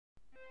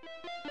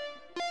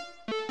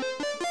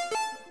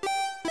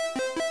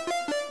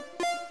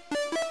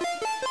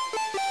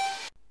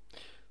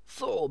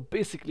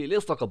basically,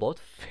 let's talk about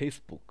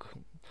Facebook.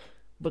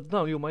 But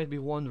now you might be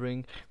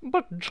wondering,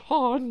 but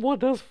John, what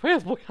does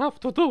Facebook have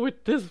to do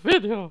with this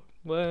video?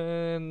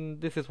 Well,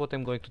 this is what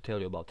I'm going to tell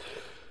you about.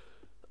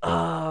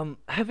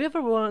 Have you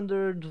ever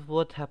wondered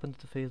what happened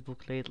to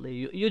Facebook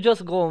lately? You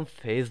just go on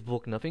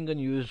Facebook, nothing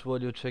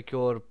unusual. You check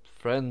your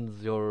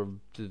friends, your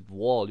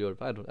wall, your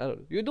I don't.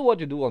 You do what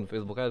you do on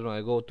Facebook. I don't know.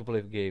 I go to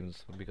play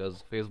games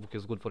because Facebook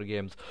is good for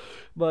games.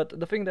 But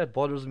the thing that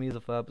bothers me is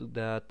the fact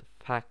that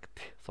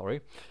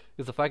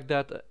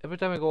every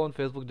time I go on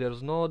Facebook,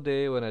 there's no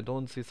day when I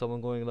don't see someone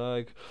going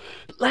like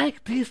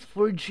this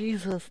for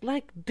Jesus,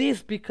 like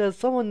this because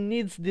someone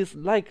needs this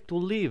like to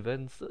live,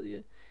 and so,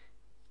 yeah.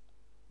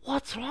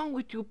 What's wrong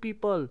with you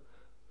people?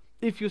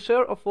 If you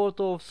share a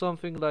photo of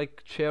something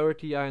like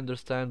charity, I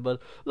understand,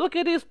 but look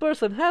at this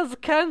person has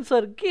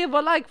cancer. Give a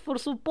like for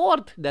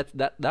support.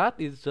 That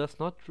is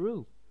just not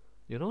true.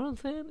 You know what I'm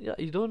saying? Yeah,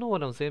 you don't know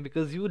what I'm saying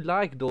because you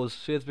like those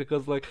shits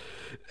because like,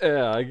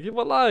 yeah, I give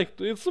a like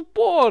to its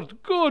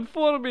support. Good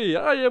for me.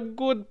 I am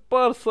good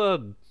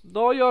person.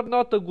 No, you're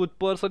not a good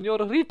person.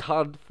 You're a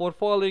retard for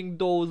following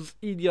those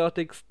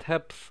idiotic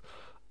steps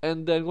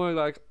and then going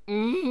like,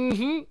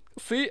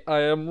 see,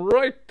 I am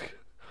right.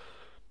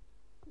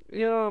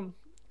 Yeah,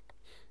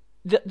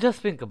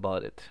 just think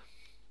about it.